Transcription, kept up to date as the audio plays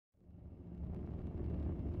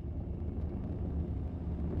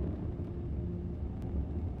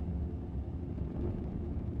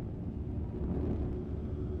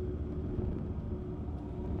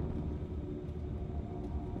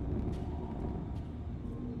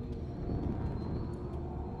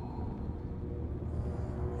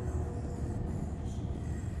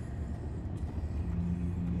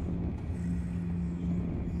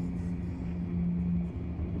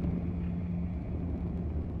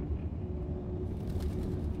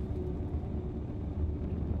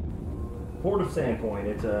Port of Sandpoint.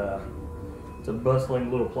 It's a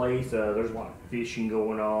bustling little place. There's a lot of fishing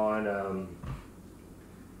going on.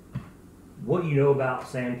 What you know about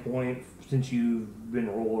Sandpoint since you've been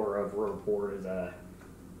ruler of Riverport is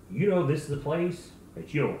you know this is a place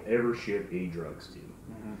that you don't ever ship any drugs to.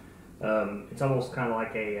 It's almost kind of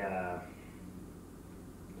like a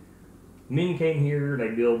men came here, they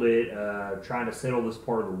built it, trying to settle this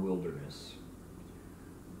part of the wilderness.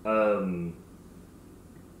 Some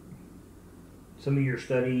of your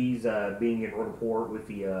studies, being in Riverport with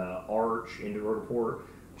the arch into Riverport,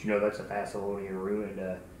 you know that's a Thessalonian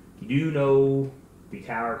ruin. You do know the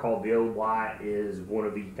tower called the Old White is one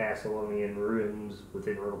of the Thessalonian ruins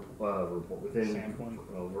within Riverport, within Sandpoint.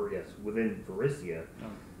 Yes, within Varissia,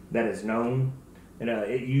 that is known, and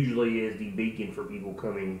it usually is the beacon for people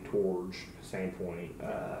coming towards Sandpoint.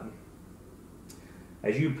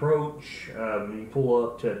 As you approach, you pull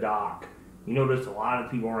up to a dock. You notice a lot of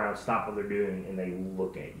people around stop what they're doing and they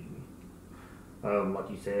look at you. Like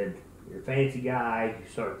you said, you're a fancy guy. You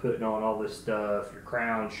start putting on all this stuff. Your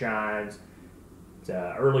crown shines. It's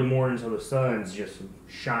early morning, so the sun's just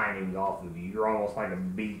shining off of you. You're almost like a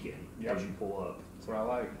beacon as you pull up. That's what I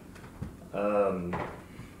like.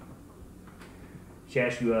 She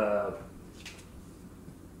asks you, how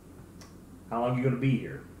long are you going to be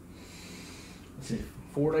here? Let's see,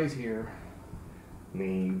 4 days here. I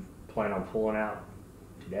mean, you plan on pulling out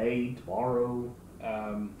today, tomorrow?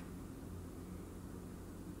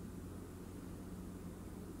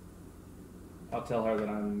 I'll tell her that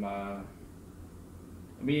I'm, I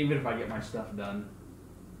mean, even if I get my stuff done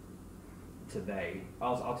today,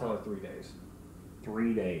 I'll tell her 3 days.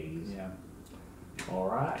 3 days? Yeah.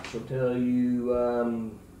 Alright, she'll tell you,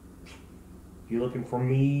 if you're looking for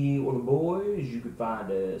me or the boys, you can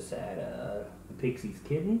find us at the Pixie's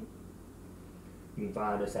Kitten. You can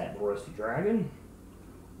find us at the Rusty Dragon.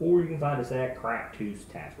 Or you can find us at Crack Tooth's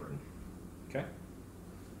Tavern. Okay.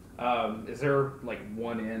 Is there like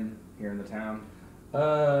one inn here in the town?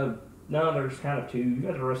 No, there's kind of two. You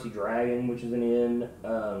got the Rusty Dragon, which is an inn.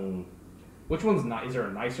 Which one's not? Is there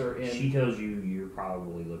a nicer inn? She tells you you're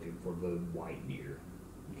probably looking for the White Deer.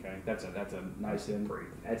 Okay, that's a nice inn.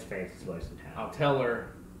 That's the fanciest place in town. I'll tell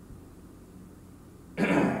her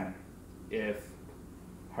if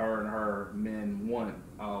her and her men want,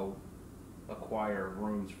 I'll acquire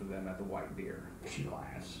rooms for them at the White Deer. She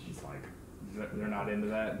laughs. She's like, they're not into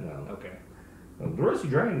that? No. Okay. The Rusty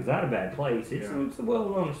Dragon's not a bad place. It's a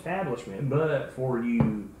well-known establishment, but for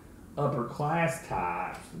you upper class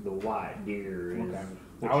types, the White Deer is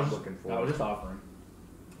what you're looking for. I was just offering.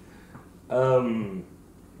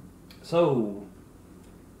 So,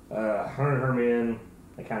 her and her men,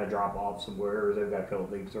 they kind of drop off somewhere. They've got a couple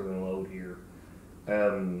of things they're going to load here.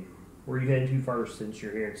 Where are you heading to first since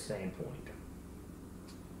you're here at Sandpoint?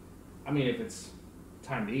 I mean, if it's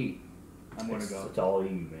time to eat, I'm going to go. It's all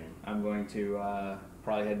you, man. I I'm going to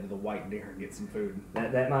probably head to the White Deer and get some food.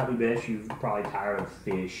 That might be best. You're probably tired of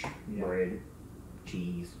fish, bread,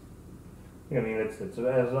 cheese. I mean, that's a bit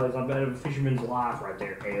of a fisherman's life right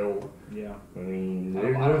there. Ale. Yeah. I mean,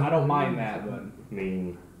 I don't mind that, but I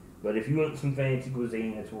mean, but if you want some fancy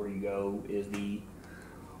cuisine, that's where you go. Is the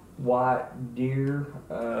White Deer.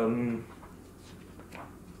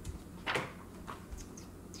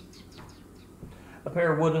 A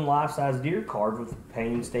pair of wooden life-size deer carved with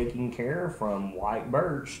painstaking care from white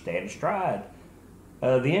birch stand astride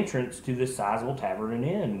the entrance to this sizable tavern and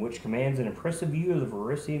inn, which commands an impressive view of the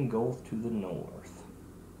Varissian Gulf to the north.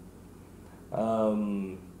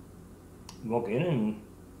 You walk in and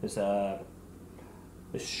this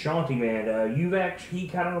Shanty man, he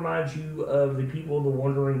kind of reminds you of the people of the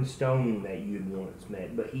Wandering Stone that you had once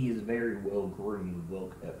met, but he is very well groomed,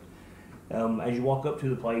 well kept. As you walk up to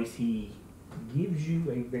the place, he gives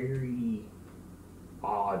you a very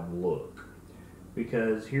odd look,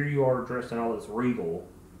 because here you are dressed in all this regal,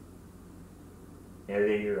 and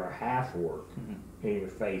then you're a half-orc, and your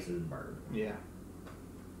face is burned. yeah.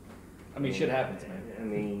 I mean, shit happens, man. I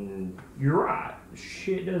mean, you're right.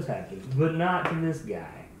 Shit does happen, but not to this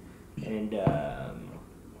guy. And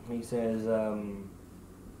he says,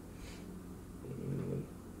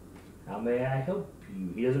 how may I help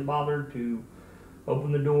you? He doesn't bother to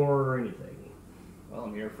open the door or anything. Well,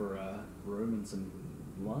 I'm here for room and some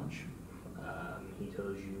lunch. He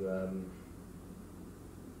tells you,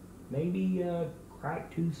 maybe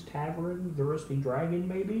Cracktooth's Tavern, the Rusty Dragon,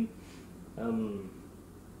 maybe?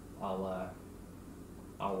 I'll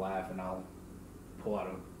laugh and I'll pull out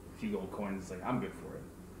a few gold coins. It's like, I'm good for it.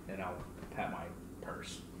 And I'll pat my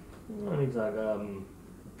purse. And he's like,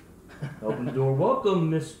 open the door.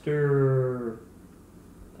 Welcome, Mr.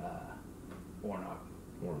 Oronok.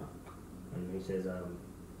 Oronok. he says,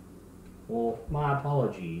 well, my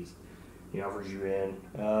apologies. He offers you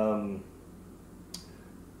in.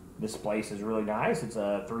 This place is really nice. It's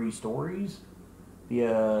 3 stories.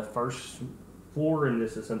 The first floor, and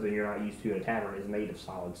this is something you're not used to in a tavern, is made of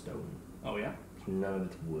solid stone. Oh yeah. None of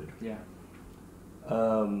it's wood. Yeah.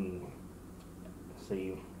 Let's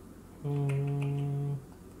see.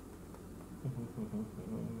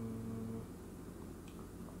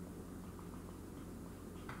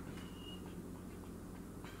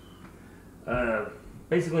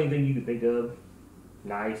 Basically anything you can think of,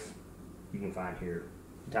 nice, you can find here.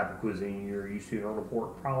 The type of cuisine you're used to in a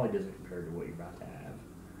report probably doesn't compare to what you're about to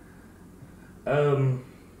have.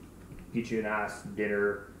 Get you a nice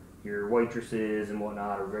dinner. Your waitresses and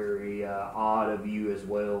whatnot are very odd of you as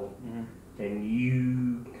well. Mm-hmm. And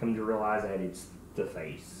you come to realize that it's the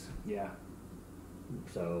face. Yeah.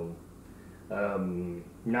 So,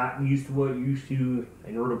 not used to what you're used to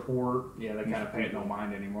in a report. Yeah, they kind of pay it no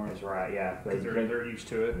mind anymore. That's right, yeah. Because they're used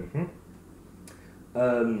to it.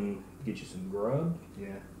 Mm-hmm. Get you some grub.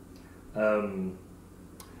 Yeah.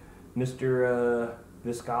 Mr.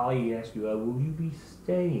 Viscali asks you, will you be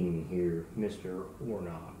staying here, Mr.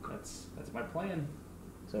 Oronok? That's my plan.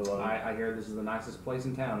 So I hear this is the nicest place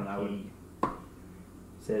in town, and I would.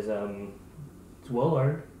 Says, it's well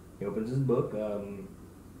earned. He opens his book.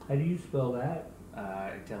 How do you spell that?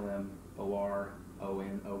 I tell him Oronok.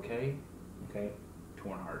 Okay.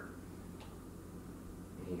 Torn-Heart.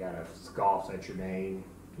 He kind of scoffs at your name.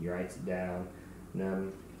 He writes it down.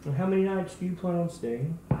 And, how many nights do you plan on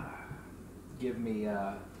staying? Give me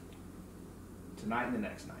tonight and the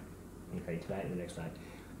next night. Okay, tonight and the next night.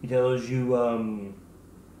 He tells you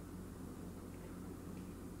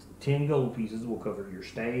 10 gold pieces will cover your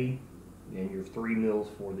stay and your 3 meals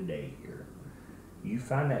for the day here. You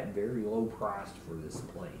find that very low priced for this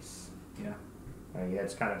place. Yeah. I mean,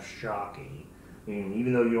 that's kind of shocking. I mean,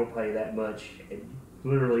 even though you don't pay that much,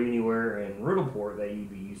 literally anywhere in Riddleport that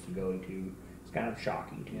you'd be used to going to, it's kind of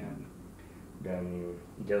shocking to you.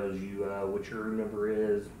 He tells you what your room number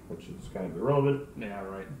is, which is kind of irrelevant. Yeah,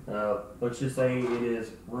 right. Let's just say it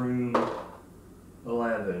is room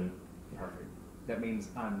 11. Perfect. That means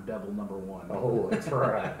I'm double number 1. Oh, that's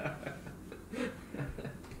right.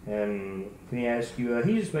 And he asks you,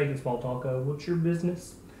 he's just making small talk of, what's your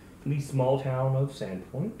business in the small town of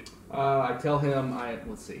Sandpoint? I tell him,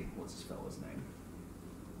 let's see, what's this fellow's name?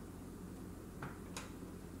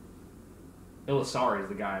 Ilsoari is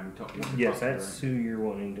the guy I'm talking to. Yes, that's who you're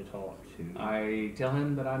wanting to talk to. I tell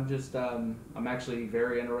him that I'm just, I'm actually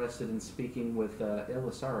very interested in speaking with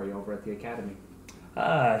Ilsoari over at the academy.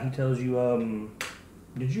 He tells you,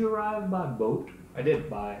 did you arrive by boat? I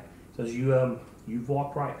did. Says you've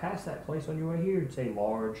walked right past that place on your way here. It's a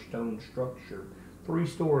large stone structure, 3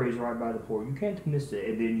 stories right by the port. You can't miss it.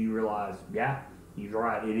 And then you realize, yeah, you're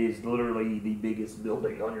right. It is literally the biggest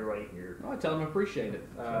building on your way here. Well, I tell him I appreciate it.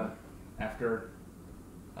 After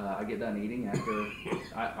I get done eating,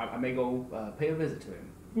 I may go pay a visit to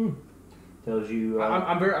him. Tells you.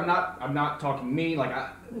 I'm not talking mean. Like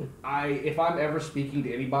if I'm ever speaking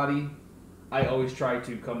to anybody, I always try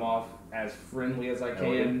to come off as friendly as I can.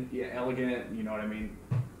 Elegant. Yeah, elegant. You know what I mean.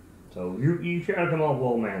 So you try to come off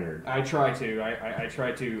well mannered. I try to. I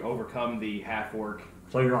try to overcome the half work.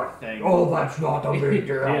 So you're like, thing. Oh, that's not a big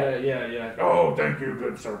deal. Yeah. Oh, thank you,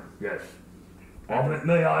 good sir. Yes.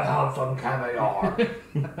 May I have some caviar?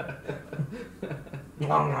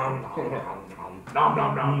 Nom nom nom nom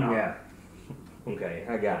nom nom nom. Yeah. Okay,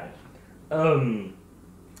 I got it.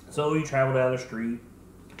 So you travel down the street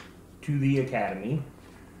to the academy.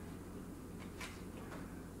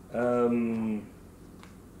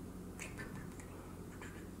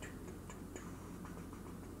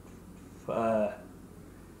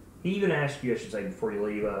 He even asked you, I should say, before you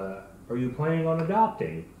leave, are you planning on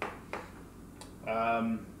adopting?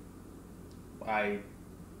 I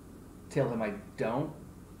tell him I don't,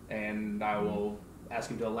 and I will ask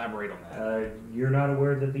him to elaborate on that. You're not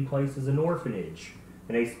aware that the place is an orphanage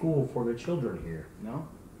and a school for the children here. No?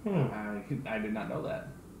 I did not know that.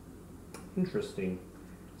 Interesting.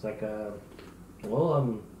 It's like,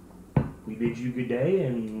 we bid you good day,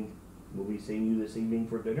 and we'll be seeing you this evening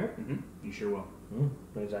for dinner. Mm-hmm. You sure will.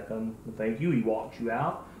 As I come, thank you. He walks you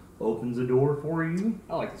out, opens the door for you.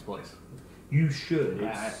 I like this place. You should.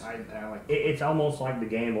 I like it. It's almost like the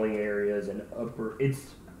gambling areas and upper.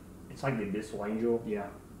 It's like the Abyssal Angel. Yeah.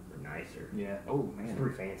 But nicer. Yeah. Oh man. It's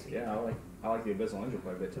pretty fancy. Yeah, I like the Abyssal Angel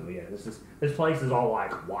quite a bit too. So yeah, this place is all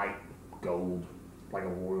like white, gold, like a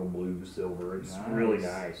royal blue, silver. It's really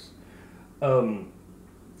nice.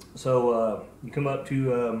 So you come up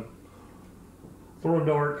to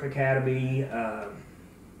Turandarok Academy.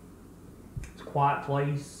 It's quiet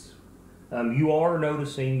place. You are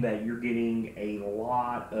noticing that you're getting a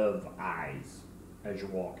lot of eyes as you're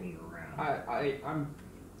walking around.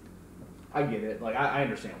 I get it. Like I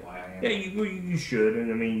understand why I am. Yeah, you should, and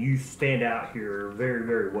I mean you stand out here very,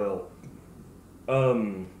 very well.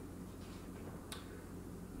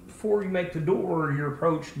 Before you make the door, you're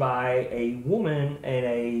approached by a woman and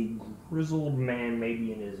a grizzled man,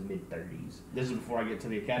 maybe in his mid-30s. This is before I get to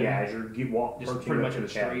the academy? Yeah, as you walk just pretty much in the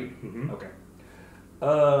street? Mm-hmm. Okay.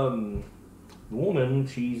 The woman,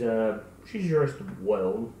 she's dressed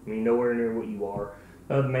well. I mean, nowhere near what you are.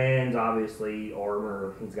 The man's obviously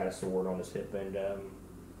armor. He's got a sword on his hip, and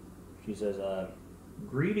she says,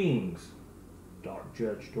 "Greetings,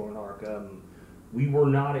 Judge Torn-Heart. We were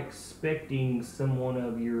not expecting someone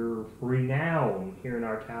of your renown here in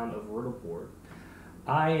our town of Rutherford.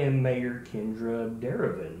 I am Mayor Kendra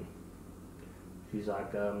Darabin." She's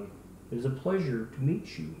like, "It is a pleasure to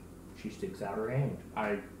meet you." She sticks out her hand.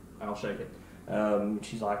 I'll shake it.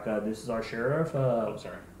 She's like, "This is our sheriff,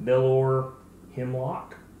 Sorry. Belor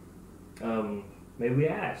Hemlock. May we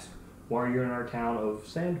ask why you're in our town of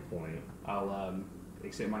Sandpoint?" I'll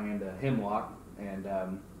extend my hand to Hemlock, and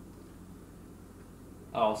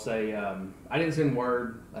I'll say I didn't send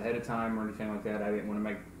word ahead of time or anything like that. I didn't want to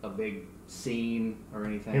make a big scene or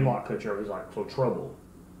anything. Hemlock cuts you off. He's like, "So trouble?"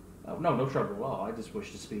 No trouble at all. I just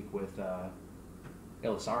wish to speak with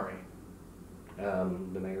Ilsoari.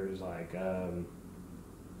 The mayor is like, "Plan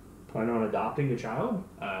on adopting a child?"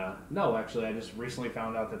 No, actually, I just recently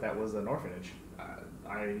found out that was an orphanage.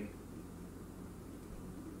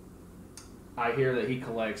 I hear that he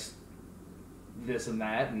collects this and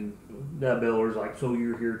that, and Beller's like, "So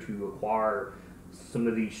you're here to acquire some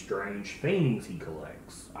of these strange things he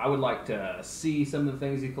collects?" I would like to see some of the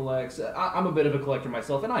things he collects. I'm a bit of a collector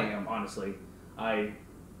myself, and I am, honestly.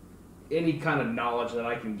 Any kind of knowledge that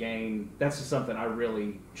I can gain, that's just something I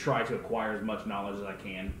really try to acquire as much knowledge as I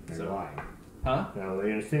can. You're lying. Huh? No,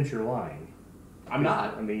 in a sense, you're lying. I'm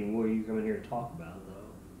not. I mean, what are you coming here to talk about,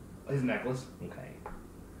 though? His necklace. Okay.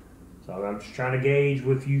 So I'm just trying to gauge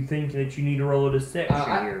if you think that you need to roll a deception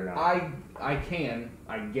here or not. I can,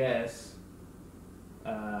 I guess.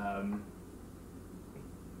 I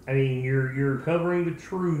mean, you're covering the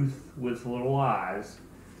truth with little lies,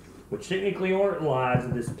 which technically aren't lies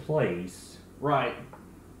of this place. Right.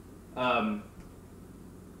 I don't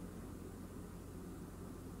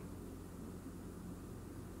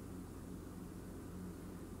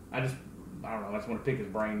know. I just want to pick his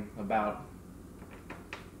brain about.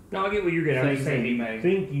 No, I get what you're getting. I'm just saying, Things you that he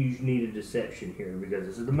think you need a deception here because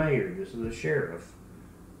this is the mayor, this is the sheriff.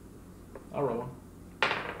 I'll roll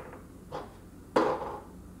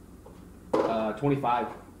one. 25.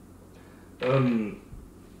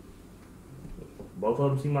 Both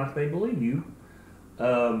of them seem like they believe you.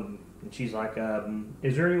 And she's like,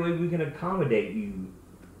 "Is there any way we can accommodate you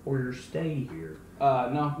for your stay here?"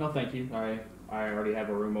 No, thank you. I already have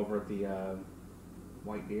a room over at the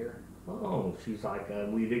White Deer. Oh, she's like,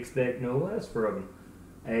 "We'd expect no less from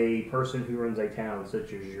a person who runs a town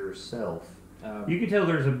such as yourself." You can tell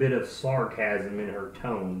there's a bit of sarcasm in her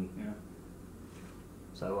tone. Yeah.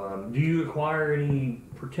 So, do you acquire any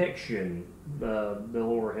protection?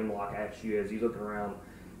 Belor Hemlock asks you as you look around.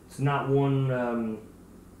 It's not one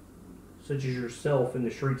such as yourself in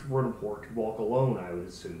the streets of Rutherford to walk alone, I would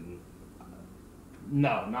assume.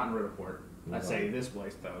 No, not in Rutherford. I'd say this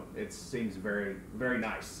place, though, it seems very, very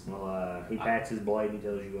nice. Well, he pats his blade and he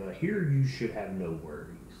tells you, "Here you should have no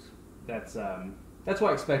worries." That's what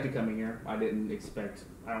I expected coming here. I don't expect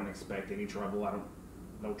any trouble.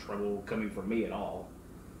 No trouble coming from me at all.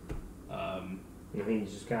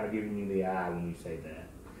 He's just kind of giving you the eye when you say that.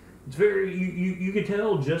 It's very, you can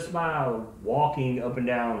tell just by walking up and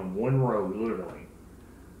down one road, literally,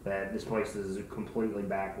 that this place is completely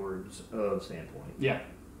backwards of Sandpoint. Yeah.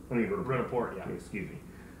 I mean, Rutherford, yeah. Excuse me.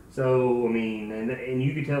 So, I mean, and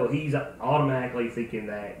you can tell he's automatically thinking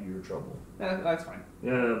that you're trouble. Yeah, that's fine.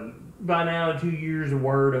 By now, 2 years of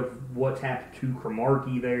word of what's happened to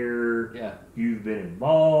Cromartie there. Yeah. You've been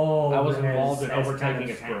involved. I was involved in has overtaking kind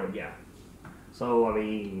a of town. spread, yeah. So, I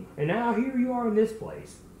mean, and now here you are in this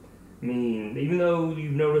place. I mean, even though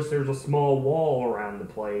you've noticed there's a small wall around the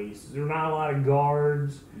place, there's not a lot of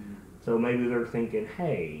guards. Mm-hmm. So maybe they're thinking,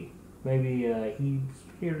 hey, maybe he's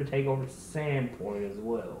here to take over Sandpoint as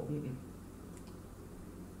well. Mm-mm.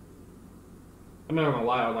 I'm not gonna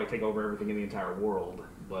lie, I would like to take over everything in the entire world,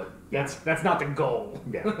 but that's not the goal.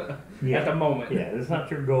 Yeah. At the moment. Yeah, that's not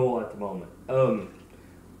your goal at the moment.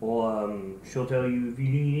 She'll tell you if you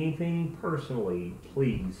need anything personally,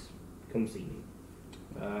 please come see me.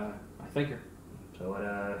 I think her. So,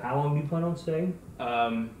 how long do you plan on staying?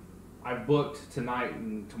 I've booked tonight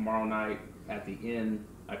and tomorrow night at the inn.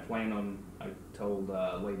 I told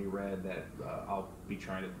Lady Red that I'll be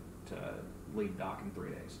trying to leave dock in 3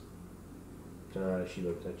 days. She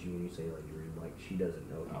looks at you when you say Lady Red, like she doesn't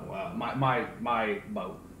know. My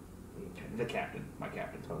boat. Okay. The captain. My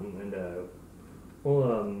captain.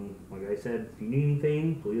 Like I said, if you need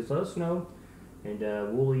anything, please let us know. And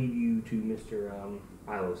we'll leave you to Mr.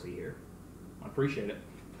 ILOC here. I appreciate it.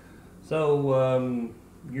 So,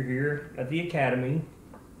 you're here at the academy.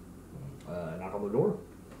 Knock on the door.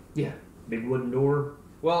 Yeah. Big wooden door.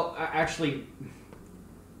 Well, actually,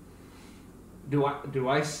 do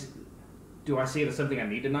I see it as something I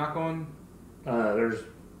need to knock on? There's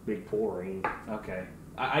big pouring. Okay.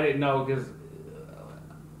 I didn't know because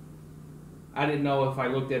I didn't know if I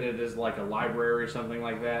looked at it as like a library or something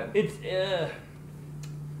like that. It's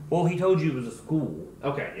well, he told you it was a school.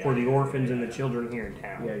 Okay. Yeah, for the orphans and the children here in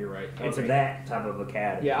town. Yeah, you're right. It's that type of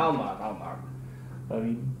academy. Yeah, I'll knock.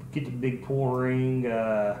 You get the big pouring.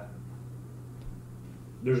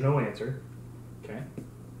 There's no answer. Okay.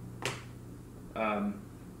 I'll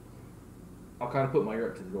kind of put my ear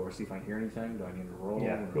up to the door, see if I can hear anything. Do I need to roll?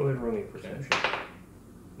 Yeah, go ahead and roll me a perception.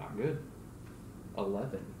 Not good.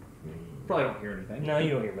 11. Probably don't hear anything. No,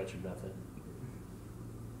 you don't hear much of nothing.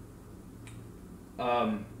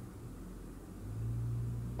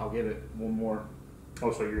 I'll give it one more.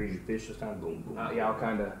 Oh, so you're using fish this time? Boom, boom. Yeah, I'll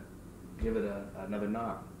kind of give it another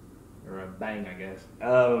knock. Or a bang, I guess.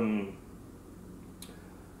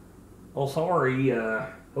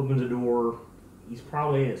 Ilsoari opens the door. He's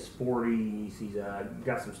probably in his 40s. He's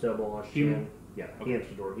got some stubble on his chin. Yeah, he opens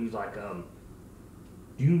the door. He's like, do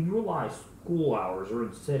you realize school hours are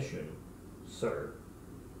in session, sir?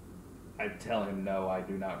 I tell him no, I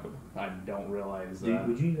do not. I don't realize.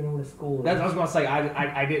 Would you even know what a school is? That's what I was going to say.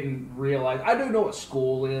 I didn't realize. I do know what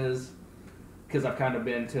school is because I've kind of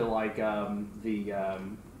been to like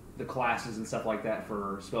the classes and stuff like that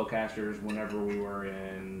for spellcasters whenever we were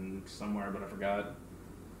in somewhere, but I forgot.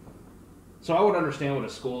 So I would understand what a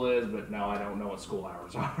school is, but no, I don't know what school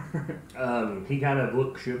hours are. He kind of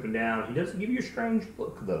looks you up and down. He doesn't give you a strange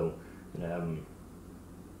look, though.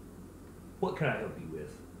 What can I help you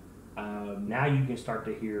with? Now you can start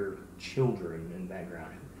to hear children in the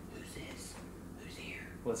background. Who's this? Who's here?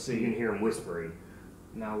 Let's see. You can hear them whispering.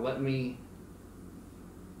 Now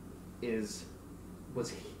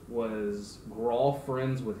was Grawl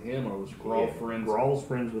friends with him, or was Grawl friends? Grawl's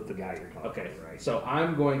friends with the guy you're talking Okay, to, right? So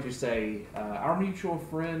I'm going to say our mutual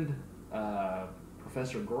friend,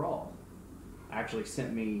 Professor Grawl, actually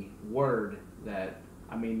sent me word that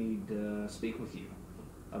I may need to speak with you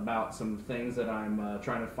about some things that I'm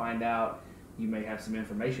trying to find out. You may have some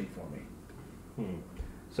information for me.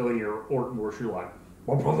 So in your orc voice, you're like,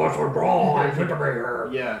 "Well, Professor Grawl, I should be here."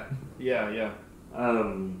 Yeah. Yeah,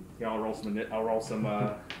 I'll roll some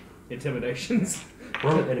intimidations.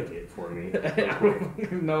 Roll etiquette for me.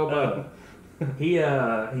 No, but he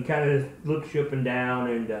kind of looks you up and down,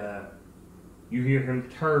 and you hear him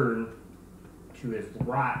turn to his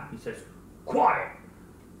right. He says, "Quiet!"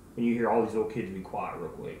 And you hear all these little kids be quiet real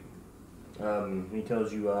quick. He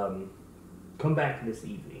tells you, "Come back this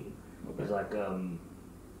evening." Okay. It's like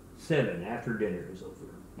 7 after dinner is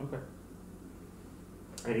over. Okay.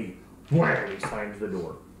 And he slams the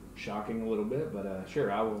door. Shocking a little bit, but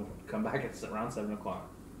sure, I will come back at around 7 o'clock.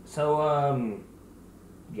 So,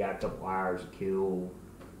 you got a couple hours to kill.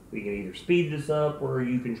 We can either speed this up or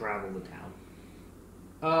you can travel to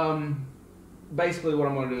town. Basically what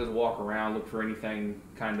I'm going to do is walk around, look for anything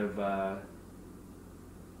kind of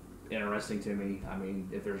interesting to me. I mean,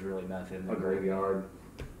 if there's really nothing. A graveyard.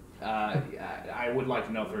 I would like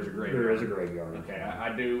to know if there's a graveyard. There is a graveyard. Okay,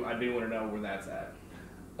 I do want to know where that's at.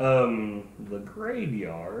 The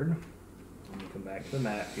graveyard, let me come back to the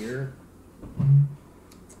map here.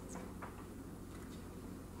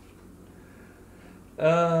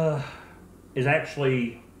 Is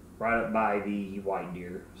actually right up by the White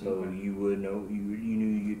Deer, so okay. You would know, you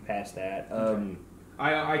knew you'd pass that. Okay.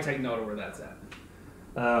 I take note of where that's at.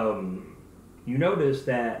 You notice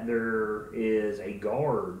that there is a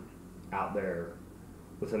guard out there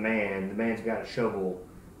with a man. The man's got a shovel.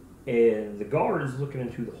 And the guard is looking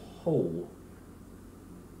into the hole,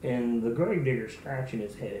 and the gravedigger's scratching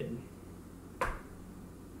his head.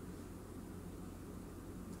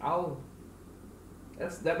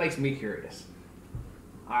 That makes me curious.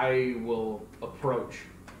 I will approach.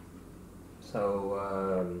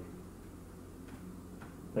 So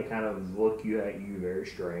they kind of look at you very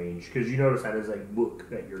strange, because you notice that is a book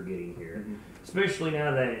that you're getting here, especially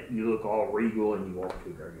now that you look all regal and you walk to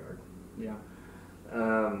a graveyard. Yeah.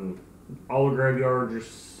 All the graveyards are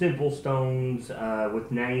simple stones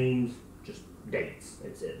with names, just dates.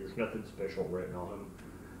 That's it. There's nothing special written on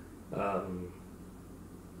them.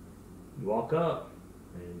 You walk up,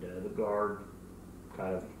 and the guard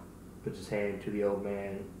kind of puts his hand to the old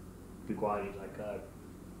man. Be quiet. He's like,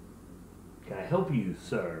 "Can I help you,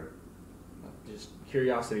 sir?" Just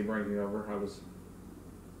curiosity brings me over.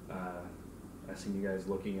 I seen you guys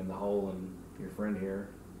looking in the hole, and your friend here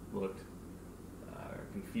looked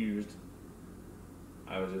confused.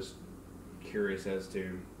 I was just curious as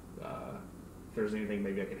to if there's anything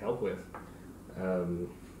maybe I could help with.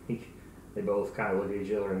 They both kind of look at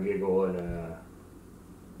each other and giggle, and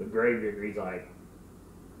the gravedigger, he's like,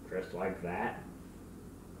 "Dressed like that?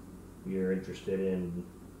 You're interested in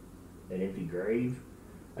an empty grave?"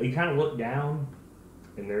 You kind of look down,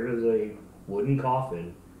 and there is a wooden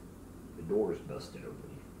coffin. The door is busted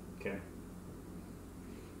open. Okay.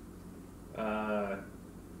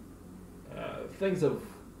 Things of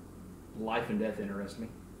life and death interest me.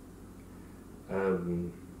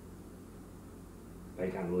 They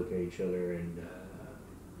kind of look at each other, and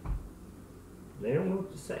they don't know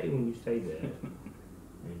what to say when you say that.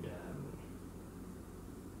 And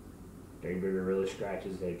Gravedigger really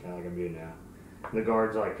scratches his head, kind of like I'm doing now. And the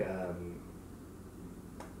guard's like, "I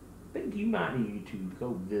think you might need to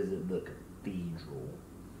go visit the cathedral."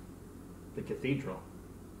 The cathedral.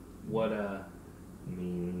 What? I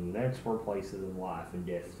mean, that's where places of life and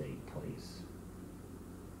death take place.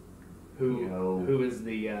 Who is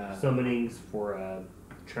the summonings for a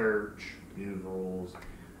church, funerals?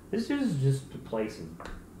 This is just a place of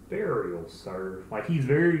burial, sir. Like, he's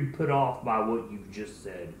very put off by what you've just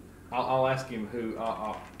said. I'll ask him who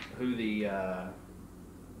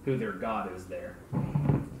their god is there.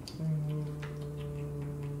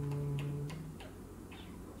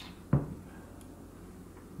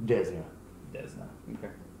 Desna.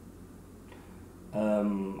 Okay.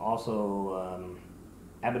 Also,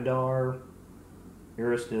 Abadar,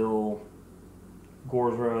 Aristil,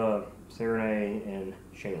 Gorzra, Serenay, and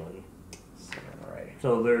Shaylin. Serenay.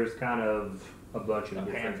 So there's kind of a bunch of A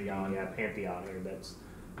different pantheon. Yeah, pantheon here that's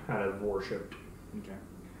kind of worshipped. Okay.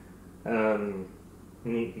 And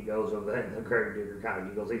he goes over there, and the gravedigger kind of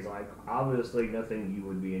giggles. He's like, "Obviously, nothing you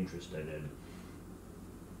would be interested in.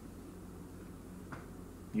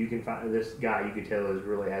 You can find this guy. You could tell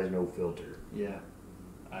really has no filter." Yeah,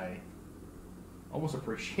 I almost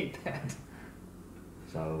appreciate that.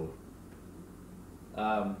 So,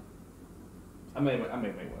 I may make my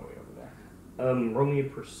way over there. roll me a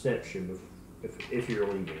perception if you're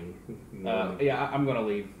leaving. Yeah, I'm gonna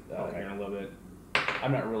leave Okay. here in a little bit.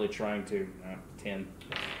 I'm not really trying to. 10.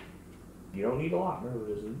 You don't need a lot. Remember,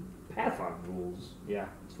 there's Pathfinder rules. Yeah.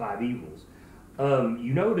 It's 5 evils.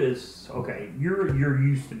 You notice, okay, you're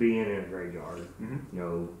used to being in a graveyard. Mm-hmm. You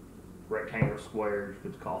know, rectangular squares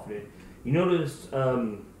with the coffin in. You notice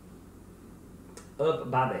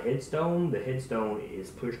up by the headstone is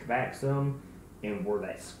pushed back some, and where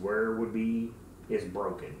that square would be is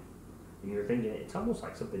broken. And you're thinking it's almost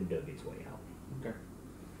like something dug its way out. Okay.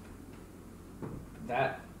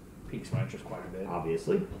 That piques my interest quite a bit.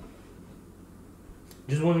 Obviously.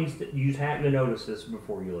 Just when you just happen to notice this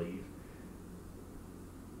before you leave.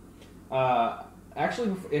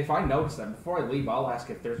 Actually, if I notice that before I leave, I'll ask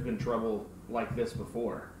if there's been trouble like this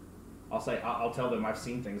before. I'll tell them I've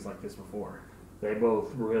seen things like this before. They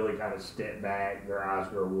both really kind of step back. Their eyes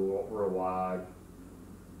go real wide.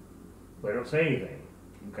 They don't say anything.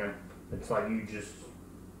 Okay. It's like you just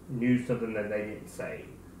knew something that they didn't say.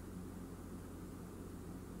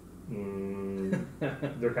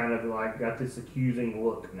 They're kind of like got this accusing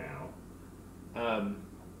look now.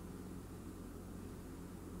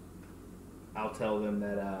 I'll tell them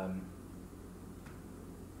that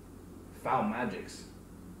foul magics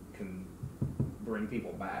can bring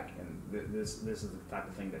people back, and this is the type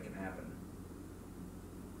of thing that can happen.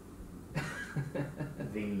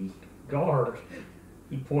 The guard,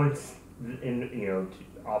 he points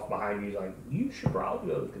off behind you. He's like, "You should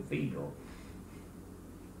probably go to the cathedral."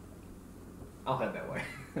 I'll head that way.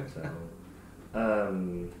 So,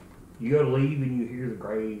 you go to leave and you hear the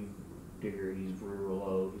grave digger. He's real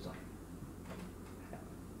low. He's like,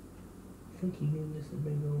 "I think he knew this had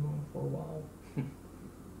been going on for a while."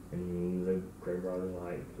 And the grave robber's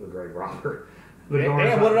like,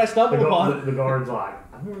 Damn, what did I stumble upon? The guard's like,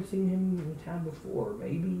 "I've never seen him in town before.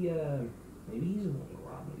 Maybe he's the one who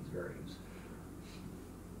robbed these graves."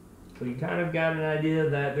 So you kind of got an idea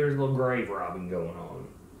that there's a little grave robbing going on.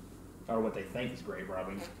 Or what they think is grave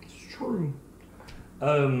robbing. It's true.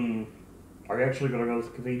 Are you actually going to go to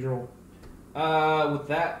the cathedral? With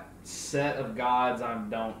that set of gods, I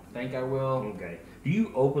don't think I will. Okay. Do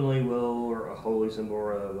you openly will a holy symbol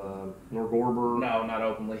of Norgorber? No, not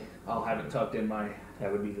openly. I'll have it tucked in my.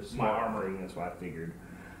 That would be the My smart armor. thing. That's what I figured.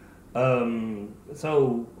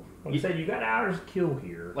 So, like you said, you got hours to kill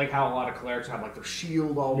here. Like how a lot of clerics have like their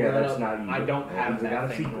shield all Yeah, lit that's up. not you. I don't have You got that a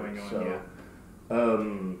thing secret, going on. so, Yeah.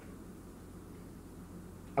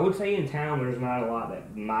 I would say in town there's not a lot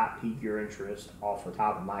that might pique your interest off the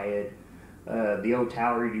top of my head. The old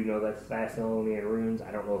tower, you do know that's Thessalonian ruins.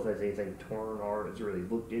 I don't know if that's anything Torn-Heart has really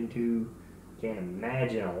looked into. Can't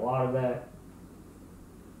imagine a lot of that.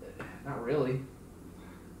 Not really.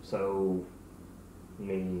 So, I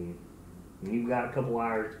mean, you've got a couple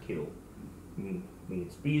hours to kill. We can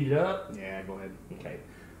speed it up. Yeah, go ahead. Okay.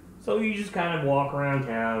 So you just kind of walk around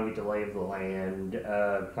town, get the lay of the land.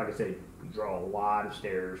 Like I said, you draw a lot of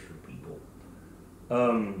stairs for people.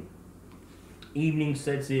 Evening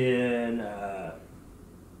sets in.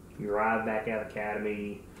 You arrive back at the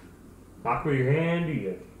academy. Knock with your hand, or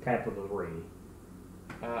you tap with the ring.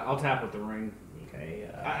 I'll tap with the ring. Okay.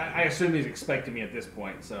 I assume he's expecting me at this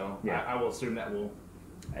point, so Yeah. I will assume that will.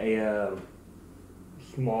 A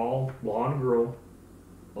small blonde girl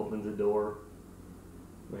opens the door,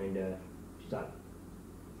 and she's like,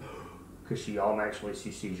 because she automatically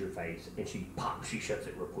sees your face, and she shuts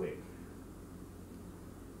it real quick,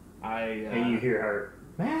 and you hear her,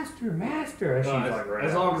 master, as she's like right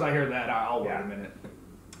as out. long as I hear that, I'll wait Yeah. a minute.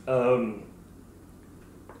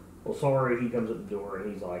 Well, sorry, he comes up the door,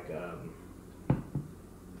 and he's like,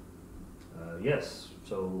 yes,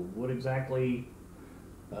 so what exactly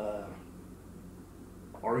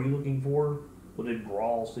are you looking for? What did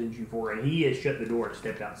Grawl send you for? And he has shut the door and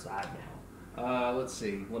stepped outside now. Let's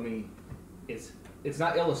see. It's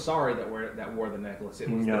not Ilsoari that wore the necklace. It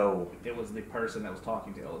was it was the person that was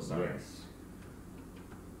talking to Ilsoari. Yes.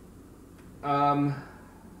 I'll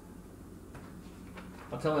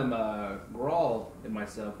tell him Grawl and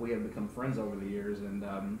myself, we have become friends over the years,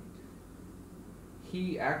 and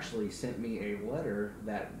he actually sent me a letter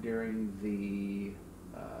that during the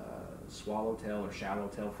Swallowtail or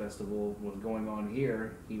Shallowtail festival was going on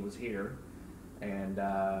here. He was here, and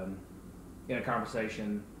in a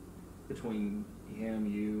conversation between him,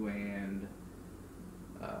 you, and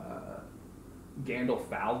Gandalf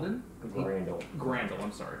Grandel,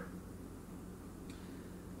 I'm sorry.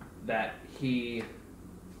 That he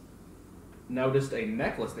noticed a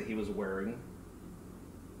necklace that he was wearing,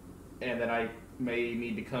 and that I may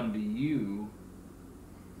need to come to you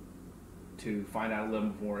to find out a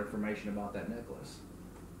little more information about that necklace.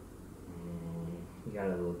 He got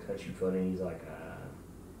a little touchy funny. He's like,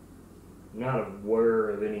 I'm not aware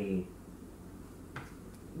of any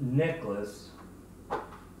necklace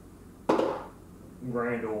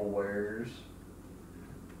Grandel wears.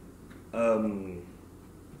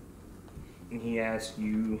 He asks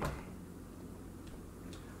you,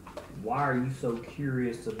 why are you so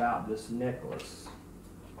curious about this necklace?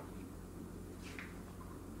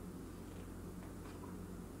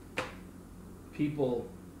 People...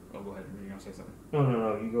 Oh, go ahead. You're going to say something.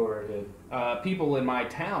 No, you go right ahead. People in my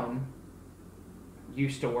town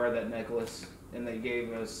used to wear that necklace, and they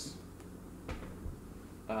gave us...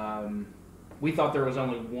 we thought there was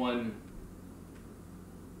only one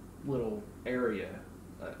little area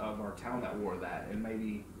of our town that wore that, and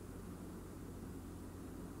maybe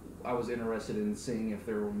I was interested in seeing if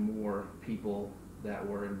there were more people that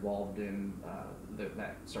were involved in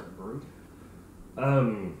that certain group.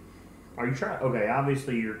 Are you trying? Okay,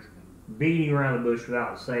 obviously you're beating around the bush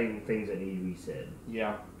without saying things that need to be said.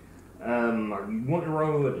 Yeah. Are you wanting to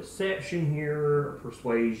roll a deception here, or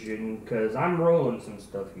persuasion? Because I'm rolling some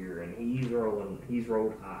stuff here, and he's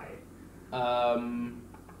rolled high.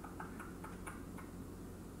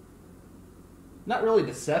 Not really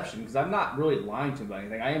deception, because I'm not really lying to him about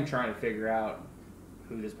anything. I am trying to figure out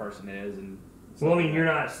who this person is, and Well, I mean, you're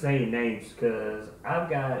not saying names, because I've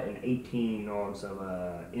got an 18 on some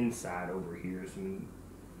inside over here.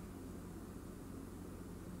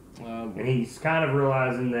 And he's kind of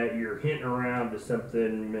realizing that you're hinting around to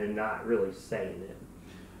something and not really saying it.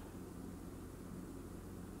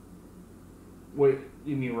 Wait,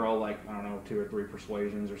 you mean roll like, I don't know, 2 or 3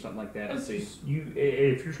 persuasions or something like that to see?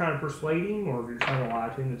 If you're trying to persuade him or if you're trying to lie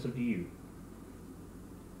to him, it's up to you.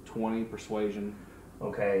 20 persuasion.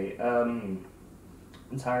 Okay,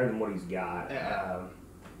 it's higher than what he's got.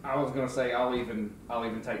 I was gonna say I'll even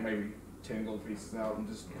take maybe 10 gold pieces out and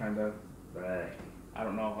just kind of. Right. I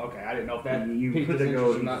don't know. Okay, I didn't know if that. You piqued put his the interest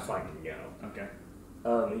gold, or he's not. just like, no. Okay.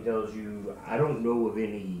 He tells you, I don't know of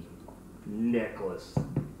any necklace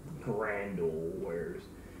Grandel wears.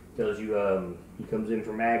 Tells you he comes in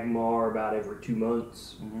from Magmar about every 2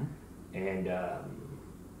 months, and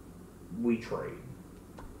we trade.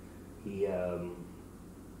 He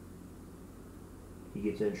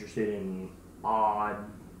gets interested in odd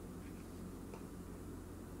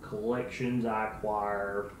collections I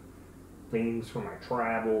acquire, things from my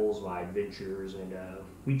travels, my adventures, and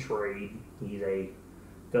we trade. He's a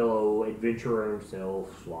fellow adventurer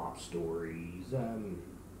himself, swap stories.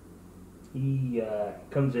 He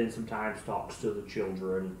comes in sometimes, talks to the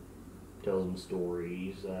children, tells them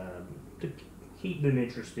stories to keep them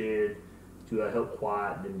interested, to help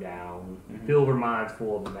quiet them down, fill their minds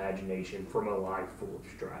full of imagination from a life full of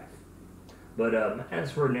strife. But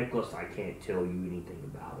as for Nicholas, I can't tell you anything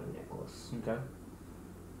about a Nicholas. Okay.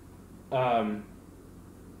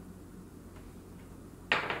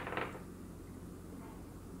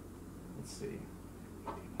 Let's see.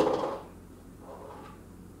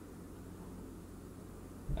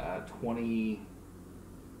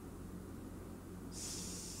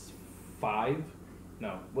 25?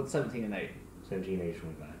 No, what's 17 and 8? 17, age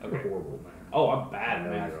 25. Okay. You're horrible, man. Oh, I'm bad I at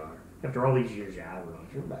know math. you are. After all these years, yeah, I realize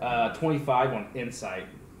you're bad. 25 on insight.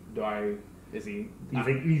 Is he? You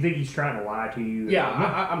think he's trying to lie to you?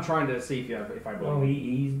 Yeah, I'm trying to see if I believe. Well,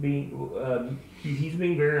 he's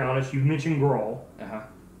being very honest. You've mentioned Grawl,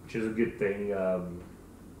 which is a good thing.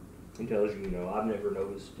 He tells you, I've never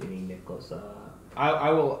noticed any Nicholas. I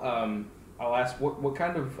will. I'll ask what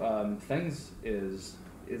kind of things is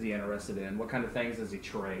he interested in? What kind of things does he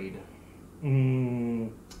trade?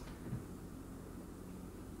 Come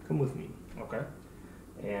with me. Okay.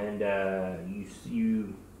 And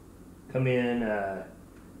you come in at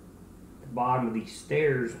the bottom of these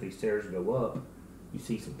stairs go up. You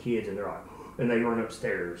see some kids, and they run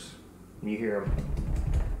upstairs, and you hear them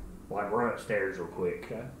run upstairs real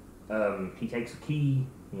quick. Okay. He takes a key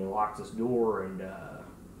and he locks this door, and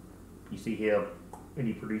you see him, and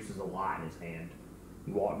he produces a light in his hand.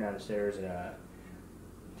 You walk down the stairs, and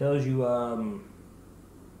tells you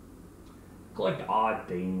collect odd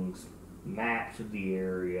things, maps of the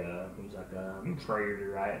area. He's like, I'm a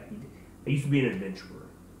trader. I used to be an adventurer,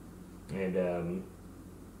 and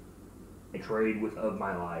I trade with of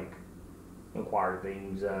my like, acquire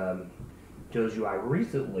things. Tells you I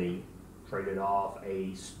recently traded off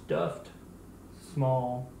a stuffed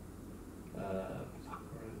small, what are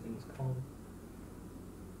the things called?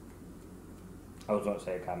 I was going to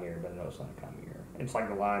say a chimera, but no, it's not a chimera. It's like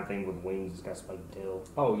the lion thing with wings. It's got a spiked tail.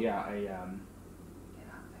 Oh yeah,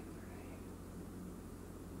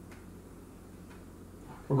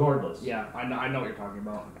 Regardless. Yeah, I know what you're talking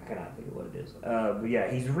about. I cannot think of what it is. But yeah,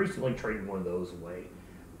 he's recently traded one of those away.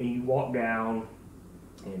 And you walk down,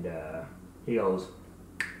 and he goes,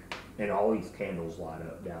 and all these candles light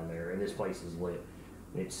up down there, and this place is lit.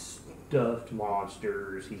 And it's stuffed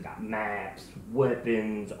monsters. He's got maps,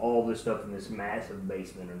 weapons, all this stuff in this massive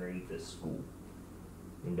basement underneath this school.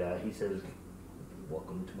 And he says,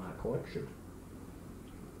 "Welcome to my collection."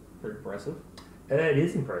 Pretty impressive. It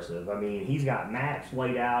is impressive. I mean, he's got maps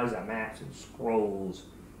laid out. He's got maps and scrolls.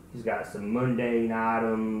 He's got some mundane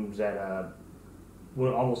items that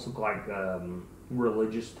would almost look like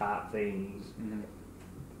religious type things. Mm-hmm.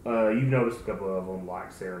 You've noticed a couple of them,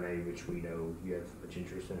 like Serenade, which we know you have much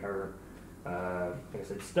interest in her. Like I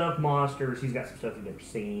said, stuffed monsters. He's got some stuff you've never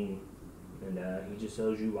seen. And he just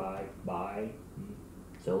tells you why buy,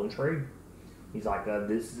 sell, and trade. He's like,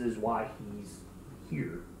 this is why he's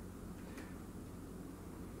here.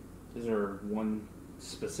 Is there one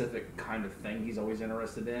specific kind of thing he's always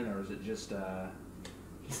interested in, or is it just?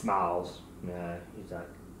 He smiles. He's like,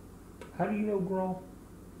 "How do you know Grawl?"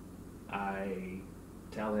 I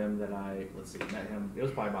tell him that I met him. It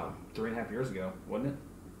was probably about 3.5 years ago, wasn't it?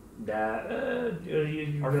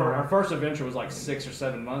 Our first adventure was like 6 or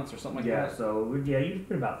 7 months or something like that. Yeah, so it's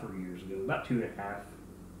been about 3 years ago, about 2.5.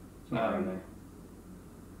 Somewhere around there.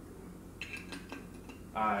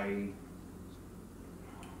 I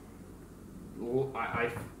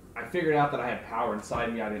figured out that I had power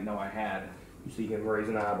inside me I didn't know I had. You see him raise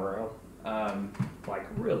an eyebrow. Like,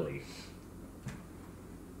 really?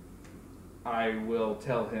 I will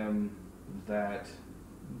tell him that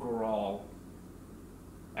Grawl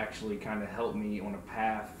actually kind of helped me on a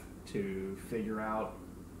path to figure out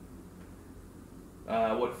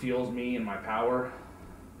what fuels me and my power.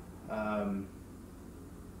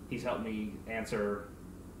 He's helped me answer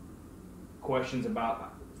questions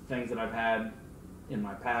about things that I've had in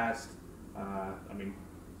my past. I mean,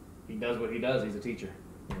 he does what he does. He's a teacher.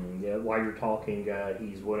 Yeah, while you're talking,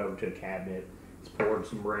 he's went over to a cabinet. He's poured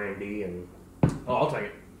some brandy, and Oh, I'll take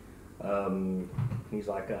it. He's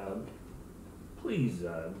like, please,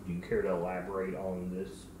 do you care to elaborate on this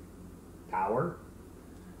power?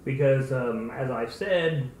 Because, as I've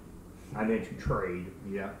said, I'm into trade.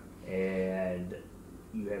 Yeah. And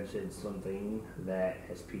you have said something that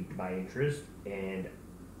has piqued my interest, and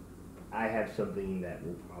I have something that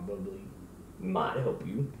will probably might help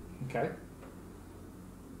you. Okay.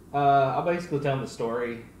 I'll basically tell him the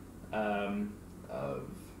story of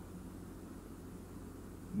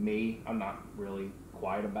me. I'm not really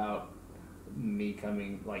quiet about me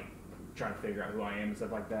coming, like, trying to figure out who I am and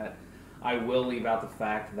stuff like that. I will leave out the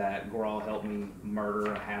fact that Grawl helped me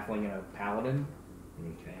murder a halfling and a paladin.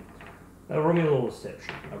 Okay. Roll me a little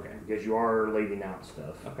deception. Okay. Because you are leaving out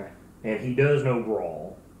stuff. Okay. And he does know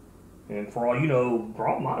Grawl. And for all you know,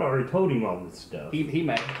 Grawl might have already told him all this stuff. He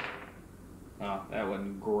may. Oh, that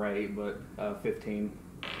wasn't great, but 15.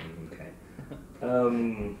 Okay. I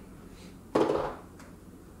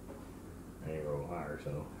didn't roll higher,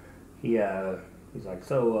 so he's like,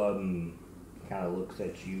 so kind of looks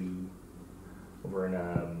at you over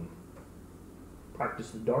in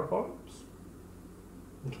practice the dark arts.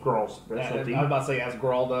 It's Grawl's specialty. I was about to say, as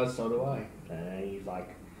Grawl does, so do I.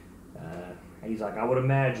 He's like, I would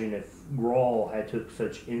imagine if Grawl had took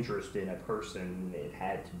such interest in a person, it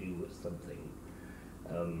had to do with something.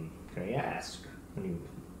 Can I ask? And he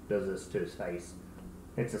does this to his face.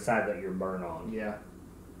 It's the side that you're burned on. Yeah.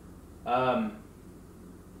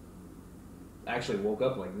 Actually woke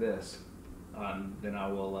up like this. Then I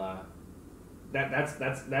will. That's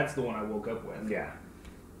the one I woke up with. Yeah.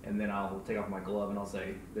 And then I'll take off my glove and I'll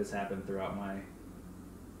say, this happened throughout my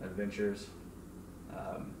adventures.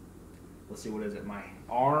 Let's see, what is it? My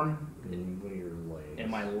arm And one of your legs. and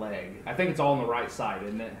my leg. I think it's all on the right side,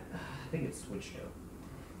 isn't it? I think it's switched out.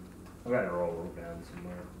 I've got it roll down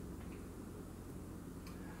somewhere.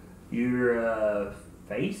 Your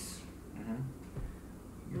face,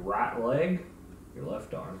 your right leg, your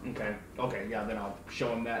left arm. Okay. Okay, yeah, then I'll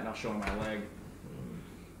show him that and I'll show him my leg.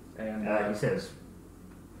 And He says,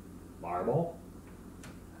 fireball?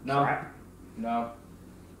 no. Trap? No.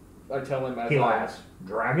 I tell him as He laughs.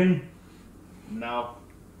 Dragon? No.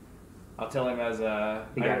 I'll tell him as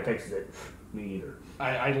He kind of takes it. Me either.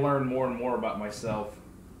 I learn more and more about myself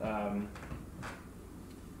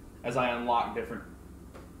as I unlock different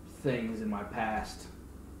things in my past.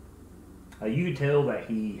 You can tell that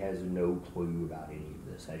he has no clue about any of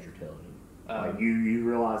this as you're telling him. Like you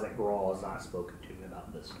realize that Grawl has not spoken to him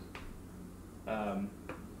about this.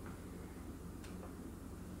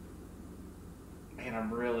 Man,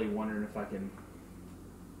 I'm really wondering if I can.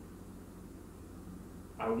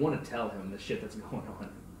 I want to tell him the shit that's going on.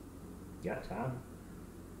 You got time.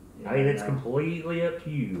 Yeah, I mean, it's completely up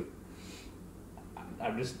to you.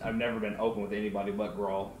 I've never been open with anybody but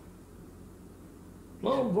Grawl.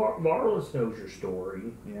 Well, Varlas knows your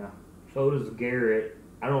story. Yeah. So does Garrett.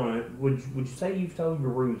 I don't know. Would you say you've told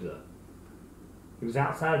Garuza? Because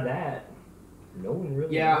outside that, no one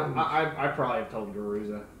really knows. I probably have told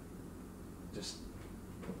Garuza. Just,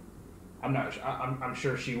 I'm not. I'm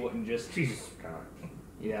sure she wouldn't just. She's just kind of.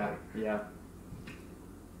 Yeah. Yeah.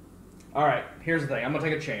 All right. Here's the thing. I'm gonna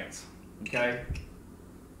take a chance. Okay.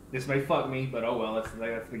 This may fuck me, but oh well. That's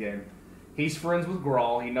the game. He's friends with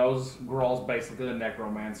Grawl. He knows Grawl's basically a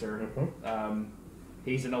necromancer. Mm-hmm.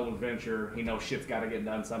 He's an old adventurer. He knows shit's got to get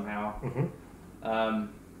done somehow. Mm-hmm.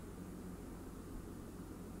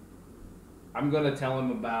 I'm going to tell him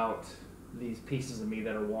about these pieces of me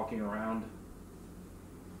that are walking around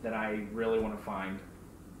that I really want to find.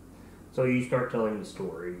 So you start telling the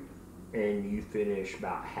story, and you finish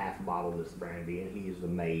about half a bottle of this brandy, and he is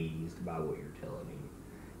amazed by what you're telling him.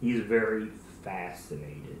 He's very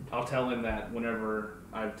fascinated. I'll tell him that whenever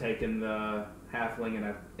I've taken the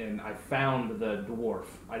halfling and I found the dwarf,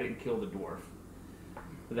 I didn't kill the dwarf,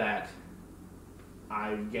 that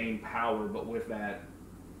I gained power, but with that,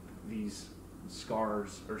 these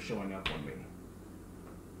scars are showing up on me.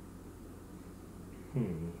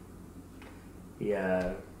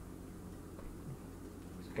 Yeah.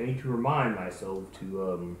 I need to remind myself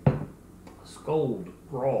to scold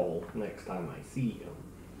Grawl next time I see him.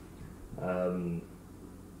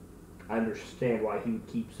 I understand why he would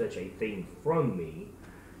keep such a thing from me.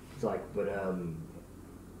 It's like, but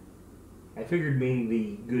I figured being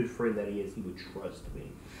the good friend that he is, he would trust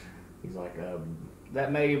me. He's like,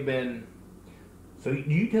 That may have been. So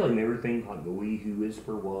you tell him everything, like the We Who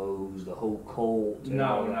Whisper Woes, the whole cult. And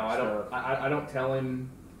all that I don't. stuff? I don't tell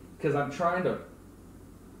him because I'm trying to.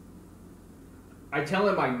 I tell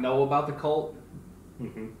him I know about the cult.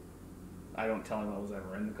 Mm-hmm. I don't tell him I was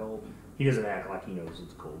ever in the cult. He doesn't act like he knows what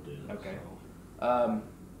the cult is. Okay. So.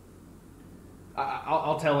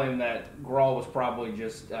 I'll tell him that Grawl was probably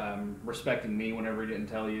just respecting me whenever he didn't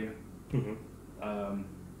tell you.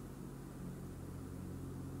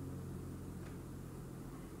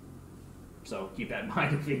 So keep that in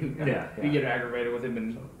mind if you, Yeah, if you get aggravated with him.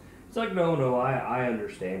 And It's like, no, I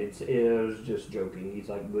understand. It was just joking. He's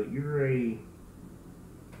like, but I'm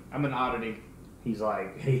an oddity. he's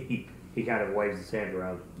like, he kind of waves his hand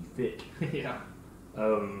around. You fit. Yeah.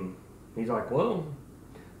 He's like, well,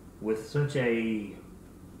 with such a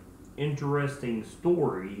interesting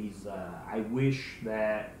stories, I wish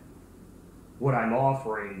that what I'm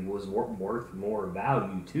offering was worth more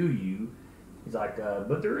value to you. He's like,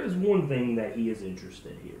 but there is one thing that he is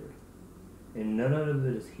interested here, and none of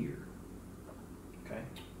it is here. Okay.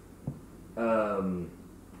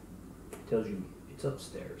 Tells you it's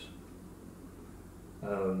upstairs.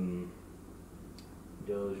 Tells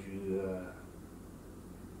you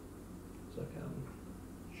it's like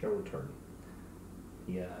shall return.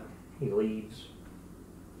 Yeah, he leaves.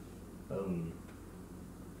 Well,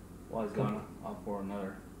 he's gone. I'll pour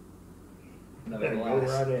another Go glass.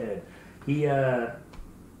 right ahead. He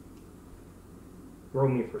roll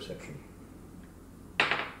me a perception.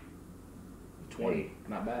 20. Hey.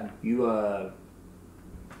 Not bad. You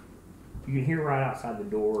can hear right outside the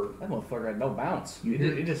door. That motherfucker had no bounce. You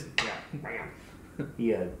It just bam.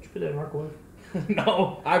 Yeah, did you put that in microwave?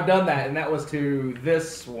 no, I've done that, and that was to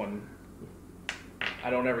this one. I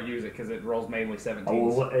don't ever use it because it rolls mainly 17s.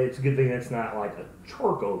 Oh, well, it's a good thing that's not like a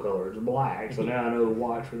charcoal color. It's black, so now I know to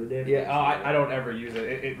watch for the difference. Yeah, I don't ever use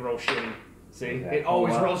it. It rolls shitty. See, Okay. it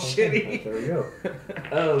always rolls shitty. There we go.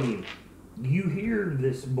 You hear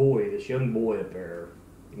this young boy up there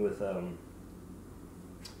with the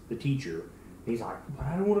teacher. He's like, but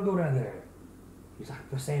I don't want to go down there. He's like,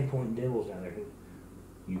 the Sandpoint Devil's down there.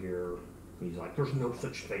 You hear, he's like, there's no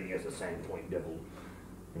such thing as a Sandpoint Devil.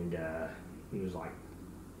 And he was like,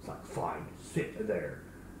 it's like, fine, sit there.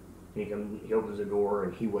 And he opens the door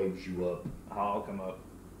and he waves you up. I'll come up.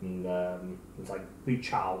 And it's like, the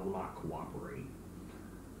child will not cooperate.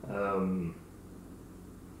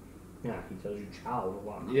 Yeah, he tells you child will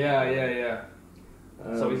not cooperate. Yeah.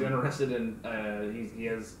 So he's interested in, he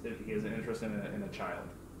has an interest in a child.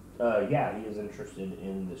 Yeah, he is interested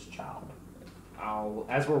in this child.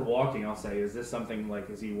 As we're walking, I'll say, is this something like,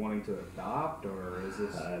 is he wanting to adopt, or is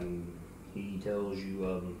this? He tells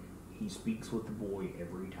you he speaks with the boy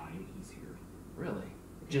every time he's here. Really?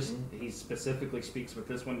 Just he specifically speaks with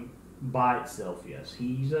this one by itself. Yes,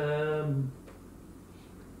 he's a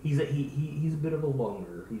bit of a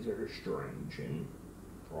loner. He's very strange, and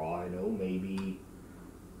for all I know, maybe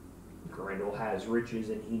Grendel has riches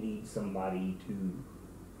and he needs somebody to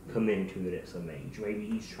come into it at some age. Maybe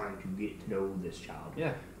he's trying to get to know this child.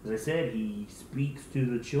 Yeah. As I said, he speaks to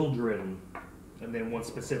the children. And then one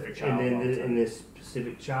specific child. And then this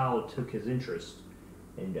specific child took his interest.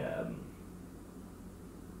 And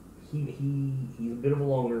he's a bit of a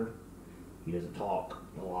loner. He doesn't talk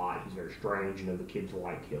a lot. He's very strange. The kids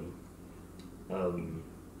like him.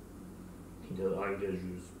 He does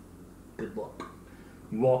use good luck.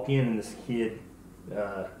 You walk in and this kid, he's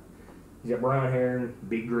got brown hair and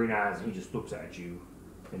big green eyes, and he just looks at you.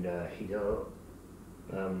 And the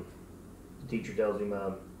teacher tells him,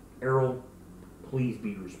 Errol, please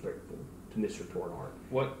be respectful to Mr. Torn-Heart.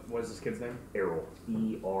 What is this kid's name? Errol.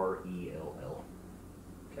 E-R-E-L-L.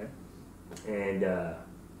 Okay. And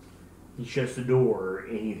he shuts the door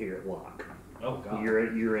and you hear it lock. Oh God.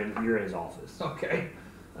 You're in his office. Okay.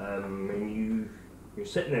 And you're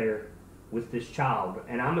sitting there with this child,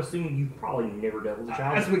 and I'm assuming you've probably never dealt with a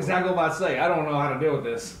child. That's exactly what I was about to say. I don't know how to deal with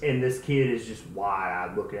this. And this kid is just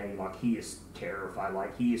wide-eyed looking at you like he is terrified,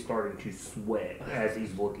 like he is starting to sweat as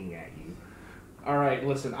he's looking at you. All right,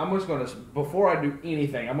 listen, I'm just going to, before I do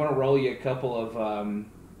anything, I'm going to roll you a couple of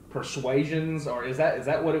persuasions, or is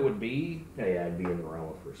that what it would be? Yeah, it'd be in the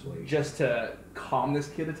realm of persuasion. Just to calm this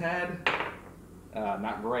kid a tad?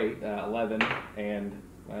 Not great. 11 and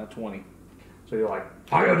 20. So you're like,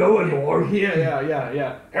 how you doing, boy?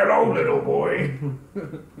 Yeah. Hello, little boy.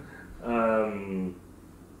 The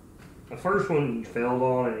first one you failed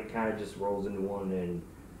on, and it kind of just rolls into one, and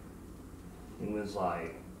it was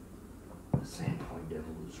like, the Sandpoint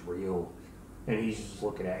Devil is real. And he's just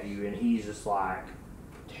looking at you, and he's just like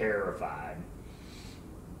terrified.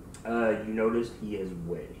 You noticed he has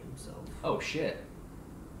wet himself. Oh, shit.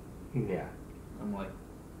 Yeah. I'm like,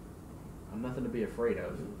 I'm nothing to be afraid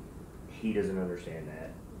of. He doesn't understand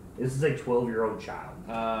that. This is a 12-year-old child.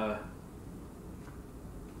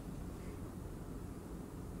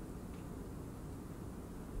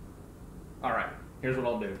 All right. Here's what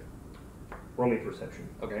I'll do. Roll me perception.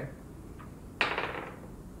 Okay.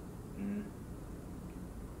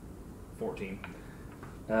 14.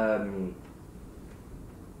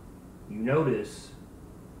 You notice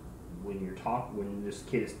when this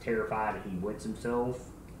kid is terrified and he wets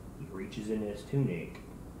himself, He reaches in his tunic.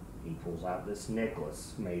 He pulls out this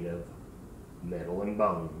necklace made of metal and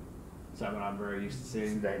bone. Something I'm very used to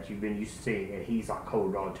seeing. That you've been used to seeing, and he's like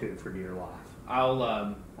holding on to it for dear life.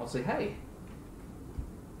 I'll say, hey,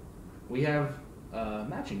 we have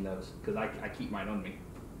matching those because I keep mine on me.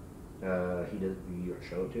 He does. You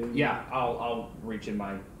show it to him? Yeah, I'll reach in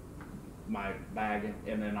my bag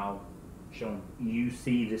and then I'll show him. You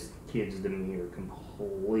see this kid's demeanor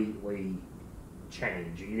completely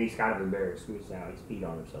change. He's kind of embarrassed. He's peed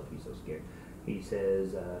on himself. He's so scared. He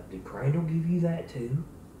says, "Did Crandall give you that too?"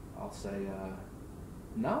 I'll say,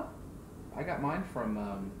 no, I got mine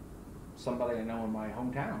from somebody I know in my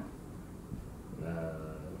hometown.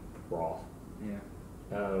 Roth. Yeah.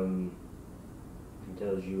 He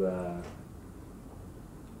tells you,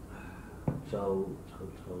 so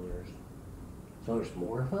there's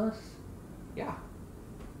more of us? Yeah.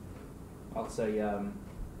 I'll say,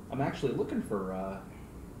 I'm actually looking for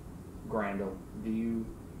Grandel. Do you,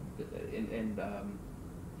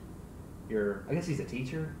 you're, I guess he's a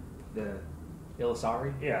teacher, the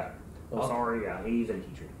Ilsoari? Yeah. Ilsoari, yeah, he's a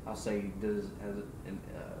teacher. I'll say, Mr.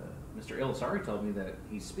 Ilsoari told me that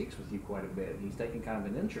he speaks with you quite a bit. He's taking kind of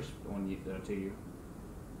an interest to you.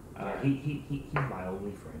 Yeah, he's my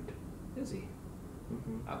only friend. Is he?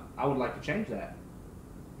 Mm-hmm. I would like to change that.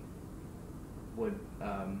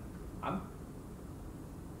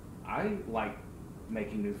 I like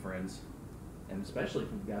making new friends, and especially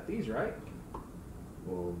if we've got these, right?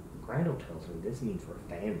 Well, Grandel tells me this means we're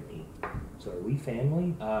family. So are we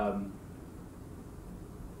family?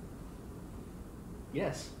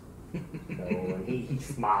 Yes. So and he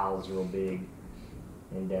smiles real big,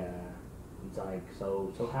 and he's like,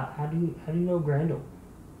 so how do you know Grandel?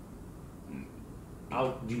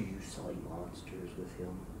 Do you slay monsters with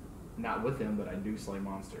him? Not with him, but I do slay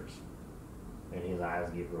monsters. And his eyes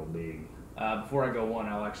get real big. Before I go on,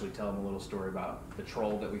 I'll actually tell him a little story about the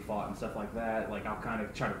troll that we fought and stuff like that. Like, I'll kind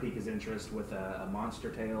of try to pique his interest with a monster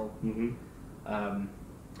tale. Mm-hmm.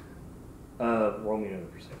 Roll me another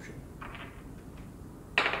perception.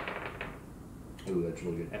 Ooh, that's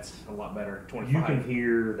really good. That's a lot better. 25. You can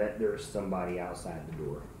hear that there's somebody outside the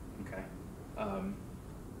door. Okay.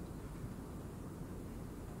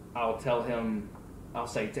 I'll tell him, I'll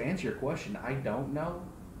say, to answer your question, I don't know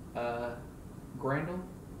Grandel,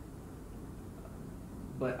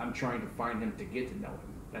 but I'm trying to find him to get to know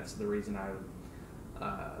him. That's the reason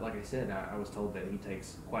like I said, I was told that he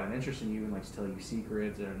takes quite an interest in you and likes to tell you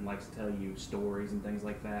secrets and likes to tell you stories and things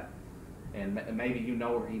like that. And maybe you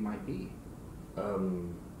know where he might be.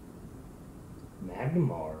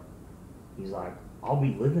 Magnamar, he's like, I'll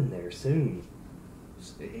be living there soon.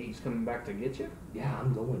 He's coming back to get you? Yeah,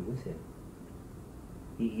 I'm going with him.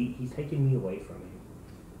 He's taking me away from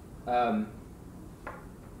him.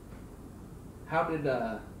 How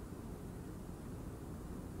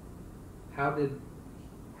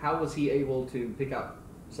was he able to pick out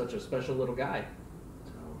such a special little guy?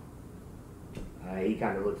 So, he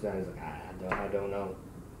kind of looks down and he's like, I don't know.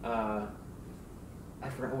 I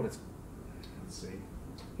forgot what it's. Let's see.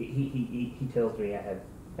 He tells me I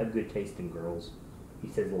have good taste in girls. He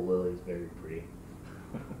says the Lily's very pretty.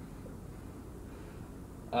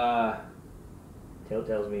 Tail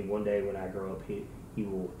tells me one day when I grow up, he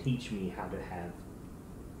will teach me how to have,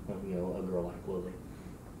 a girl like Lily.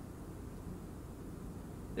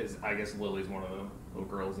 I guess Lily's one of the little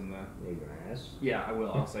girls in the. You're gonna ask? Yeah, I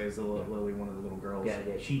will. I'll say is Lily one of the little girls.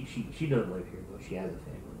 Yeah. She doesn't live here, but she has a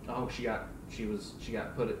family. Oh, she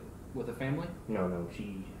got put with a family. No, her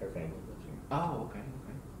family lives here. Oh, okay.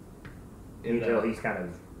 You can tell he's kind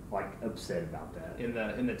of like upset about that. In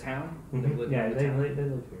the town. Mm-hmm. They live they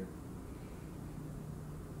live here.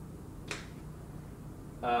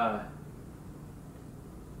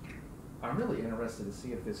 I'm really interested to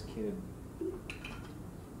see if this kid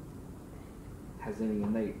has any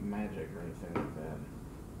innate magic or anything like that.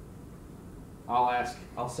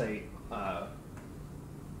 I'll say,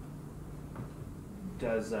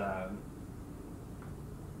 does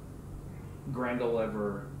Grandel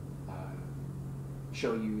ever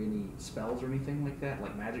show you any spells or anything like that,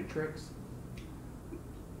 like magic tricks?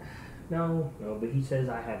 No, but he says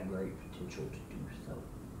I have great potential to do so.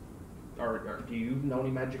 Or do you know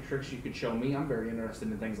any magic tricks you could show me? I'm very interested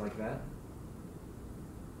in things like that.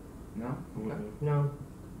 No? Okay. No.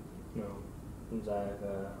 He's like,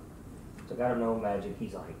 I don't know magic.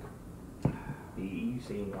 He's like, you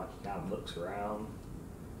see him like he kind of looks around.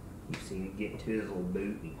 You see him get into his little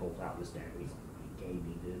boot and he pulls out this dagger. He's like, he gave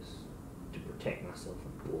me this to protect myself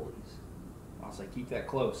from bullies. I'll say, keep that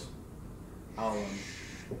close. I'll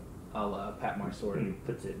pat my sword. He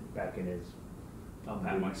puts it back in his I'll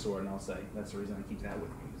pat my sword and I'll say, that's the reason I keep that with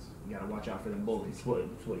me. Is you gotta watch out for them bullies.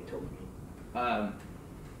 That's what he told me. I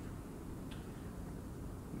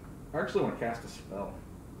actually want to cast a spell.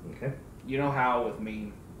 Okay. You know how with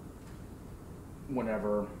me,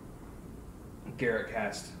 whenever Garrett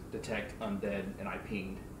cast Detect Undead and I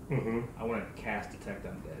pinged, I want to cast Detect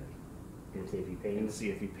Undead. And see if he pings. And see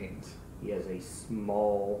if he pings. He has a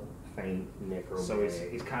small, faint necro. So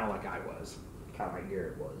he's kind of like I was. Kind of like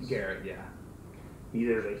Garrett was. Garrett, yeah.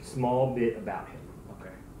 There's a small bit about him.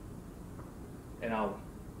 Okay. And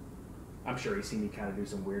I'm sure he's seen me kind of do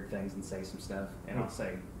some weird things and say some stuff, and I'll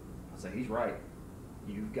say, he's right.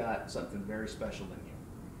 You've got something very special in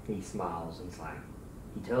you. He smiles and he's like,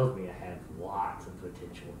 he tells me I have lots of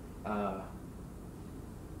potential.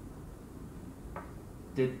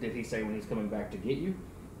 Did he say when he's coming back to get you?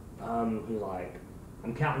 He's like,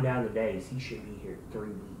 I'm counting down the days. He should be here 3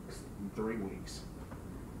 weeks. 3 weeks.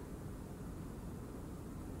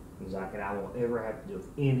 He's like, and I won't ever have to deal with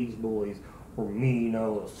any of these bullies or me,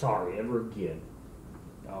 sorry, ever again.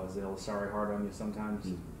 Oh, is the Ilsoari hard on you sometimes?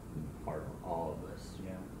 He's hard on all of us.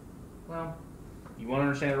 Yeah. Well, you won't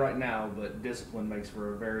understand it right now, but discipline makes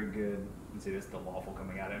for a very good. You see, this is the lawful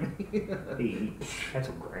coming out at me. That's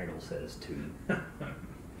what Grandel says too.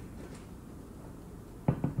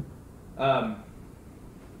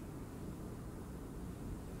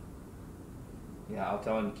 Yeah, I'll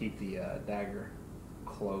tell him to keep the dagger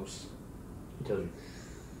close. He tells you.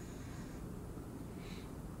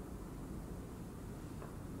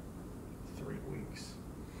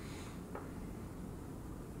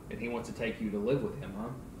 And he wants to take you to live with him, huh?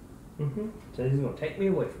 Mm-hmm. So he's going to take me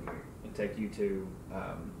away from here. And take you to,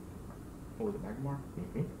 what was it, Magnamar?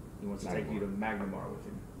 Mm-hmm. He wants to take you to Magnamar with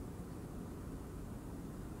him.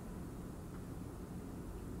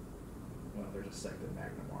 Well, there's a sect of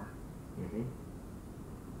Magnamar. Mm-hmm.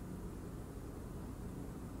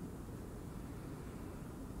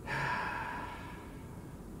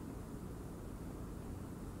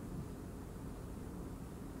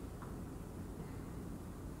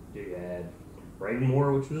 You had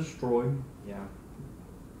Ravenmoor, which was destroyed. Yeah.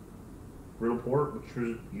 Riddleport, which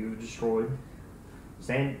was you destroyed.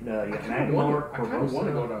 You got I kind of want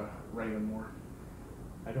to go to Ravenmoor.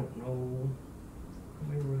 I don't know how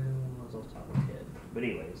many Ravenmoors off the top of my head. But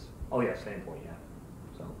anyways. Oh yeah, Sandpoint, yeah.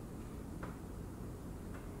 So.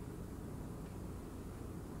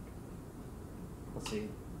 Let's see.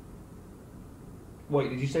 Wait,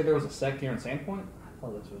 did you say there was a sect here in Sandpoint?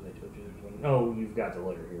 Oh, that's what they told you. There's one. Oh, you've got the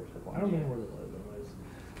letter here. So I don't know where the letter is.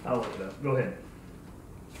 I'll look it up. Go ahead.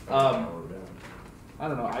 I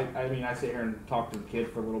don't know. I mean, I sit here and talk to the kid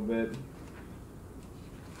for a little bit.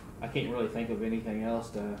 I can't really think of anything else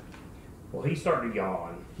to. Well, he's starting to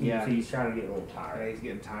yawn. Yeah. He's trying to get a little Yeah, tired. he's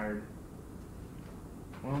getting tired.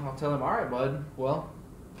 Well, I'll tell him, all right, bud. Well,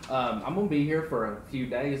 I'm going to be here for a few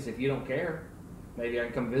days if you don't care. Maybe I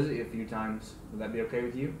can come visit you a few times. Would that be okay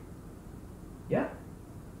with you? Yeah.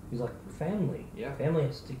 He's like, family. Yeah. Family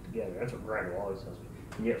has to stick together. That's what Greg always tells me.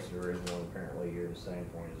 And yes, there is one apparently here in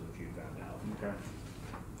Sandpoint, is what you found out. Okay.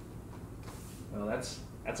 Well, that's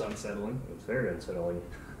unsettling. It's very unsettling.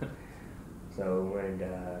 So, and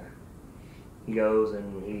he goes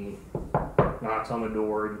and he knocks on the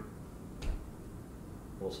door.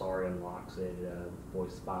 Ilsoari unlocks it.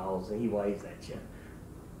 Voice smiles and he waves at you.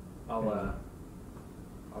 I'll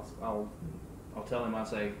tell him. I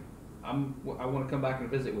say, I want to come back and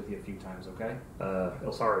visit with you a few times. Okay.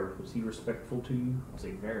 Ilsoari, was he respectful to you? I'll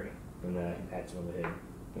say very. And he pats him on the head.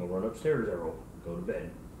 You'll run upstairs, Errol. Go to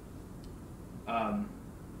bed. Man.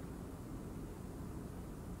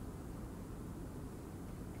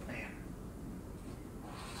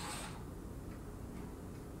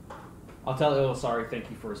 I'll tell Ilsoari thank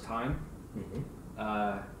you for his time. Mm-hmm.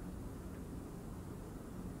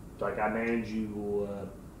 Like I managed you will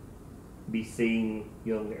be seeing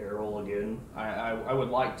young Errol again. I would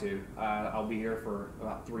like to. I'll be here for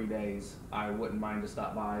about 3 days. I wouldn't mind to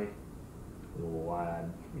stop by. Well,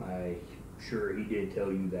 I'm sure he did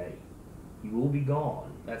tell you that he will be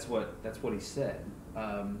gone. That's what he said.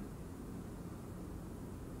 I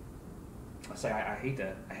say I hate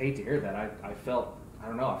to hear that. I felt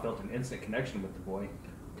an instant connection with the boy.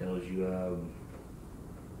 Tells you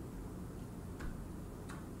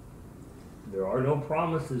there are no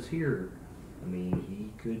promises here. I mean,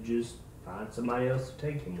 he could just find somebody else to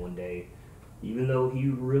take him one day, even though he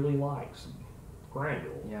really likes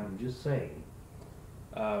Grandel. Yeah. I'm just saying.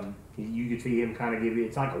 You could see him kind of give you,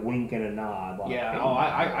 it's like a wink and a nod. Like, yeah, hey,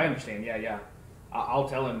 I understand. Yeah. I'll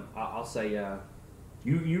tell him, I'll say,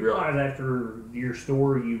 You realize after your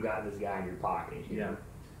story, you got this guy in your pocket. Yeah.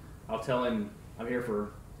 I'll tell him I'm here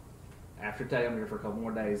for after today, I'm here for a couple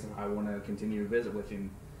more days. I want to continue to visit with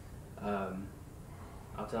him.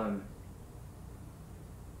 I'll tell him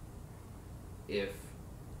if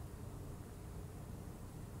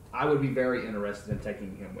I would be very interested in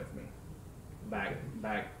taking him with me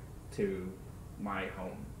back to my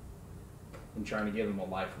home and trying to give him a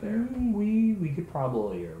life there. We could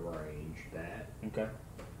probably arrange that. Okay.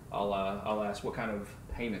 I'll ask what kind of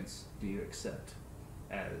payments do you accept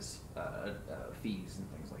as fees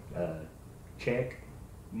and things like that. Check,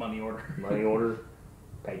 Money order. money order,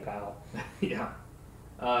 PayPal, Yeah.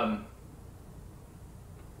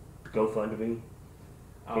 GoFundMe,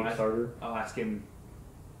 Kickstarter. I'll ask him.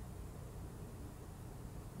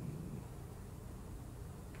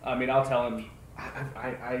 I mean, I'll tell him.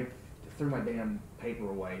 I threw my damn paper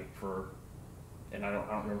away and I don't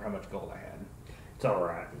remember how much gold I had. It's all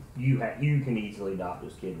right. You can easily adopt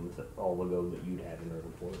this kid with all the gold that you'd have in order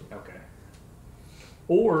for it. Okay.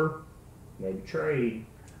 Or maybe trade.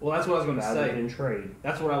 Well, that's what I was going to say. In trade.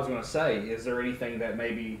 That's what I was going to say. Is there anything that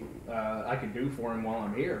maybe I could do for him while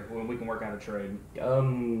I'm here when we can work out a trade?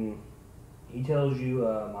 He tells you,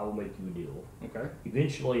 I will make you a deal. Okay.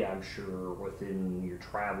 Eventually, I'm sure within your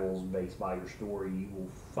travels, based by your story, you will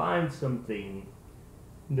find something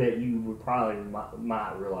that you would probably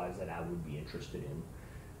might realize that I would be interested in.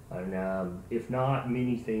 And if not,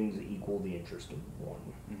 many things equal the interest of one.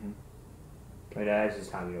 Mm-hmm. And as this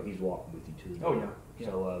time, he's walking with you to the door. Oh, yeah.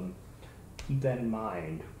 So keep that in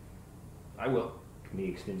mind. I will. And he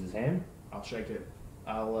extends his hand. I'll shake it.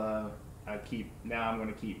 I'm going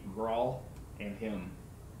to keep Grawl and him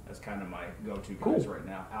as kind of my go-to guys right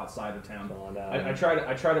now outside of town. So,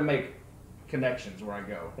 I try to make connections where I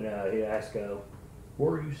go. And he asks,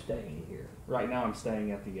 where are you staying here? Right now, I'm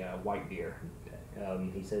staying at the White Deer. Okay.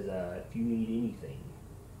 He says, if you need anything,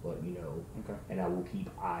 let me know. Okay. And I will keep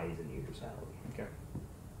eyes and ears out. Okay.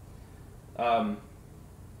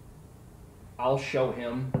 I'll show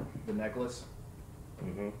him the necklace.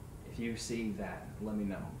 Mm-hmm. If you see that, let me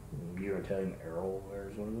know. You're going to tell him Errol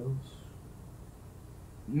wears one of those?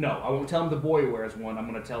 No, I won't tell him the boy wears one. I'm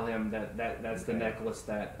going to tell him that's the Okay. necklace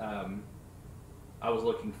that I was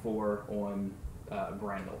looking for on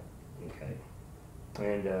Brandel. Okay.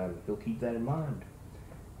 And he'll keep that in mind.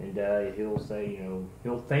 And he'll say,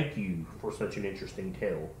 he'll thank you for such an interesting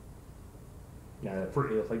tale.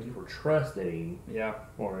 He'll thank you for trusting Yeah.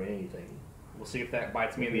 or anything. We'll see if that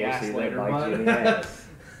bites me in the We'll ass see if later. that bites you in but- the ass.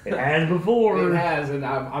 It has before. It has, and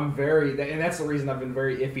I'm very, and that's the reason I've been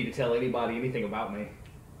very iffy to tell anybody anything about me.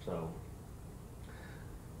 So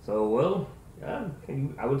well,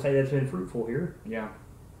 I would say that's been fruitful here. Yeah.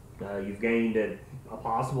 You've gained a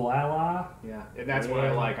possible ally. Yeah, and that's what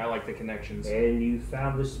I like. I like the connections. And you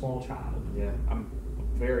found this small child. Yeah, I'm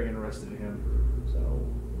very interested in him. So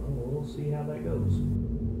we'll see how that goes.